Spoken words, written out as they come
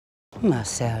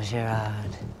Marcel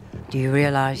Gerard, do you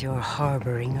realize you're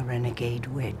harboring a renegade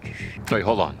witch? Wait,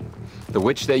 hold on. The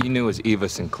witch that you knew as Eva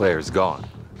Sinclair is gone.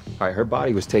 All right, her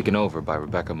body was taken over by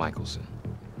Rebekah Michelson.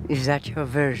 Is that your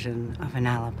version of an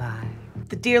alibi?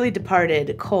 The dearly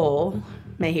departed Cole,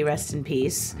 may he rest in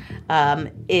peace,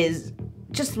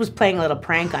 was playing a little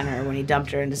prank on her when he dumped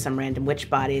her into some random witch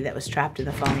body that was trapped in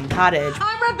the foaming cottage.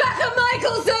 I'm Rebekah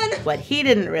Michelson! What he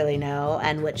didn't really know,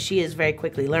 and what she is very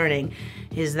quickly learning,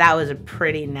 is that was a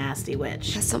pretty nasty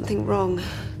witch. There's something wrong.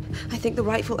 I think the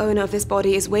rightful owner of this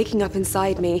body is waking up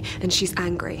inside me, and she's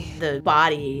angry. The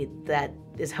body that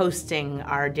is hosting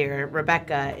our dear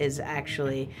Rebekah is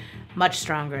actually much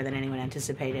stronger than anyone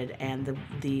anticipated, and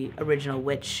the original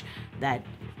witch that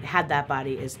had that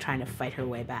body is trying to fight her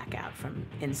way back out from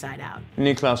inside out.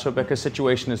 Klaus, Rebekah's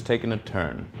situation has taken a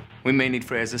turn. We may need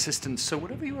Freya's assistance, so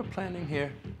whatever you were planning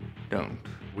here, don't.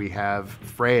 We have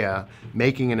Freya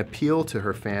making an appeal to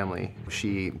her family.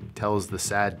 She tells the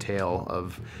sad tale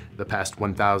of the past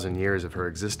 1,000 years of her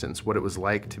existence, what it was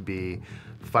like to be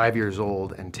 5 years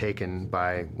old and taken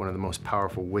by one of the most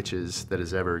powerful witches that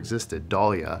has ever existed,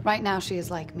 Dahlia. Right now she is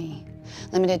like me,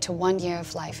 limited to 1 year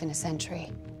of life in a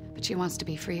century. But she wants to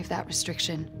be free of that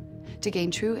restriction, to gain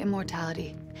true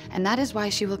immortality. And that is why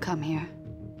she will come here,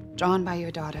 drawn by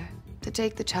your daughter, to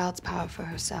take the child's power for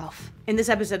herself. In this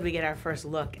episode, we get our first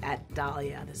look at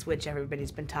Dahlia, this witch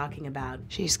everybody's been talking about.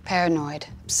 She's paranoid,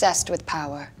 obsessed with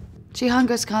power. She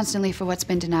hungers constantly for what's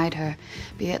been denied her,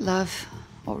 be it love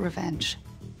or revenge.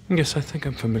 Yes, I think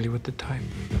I'm familiar with the type.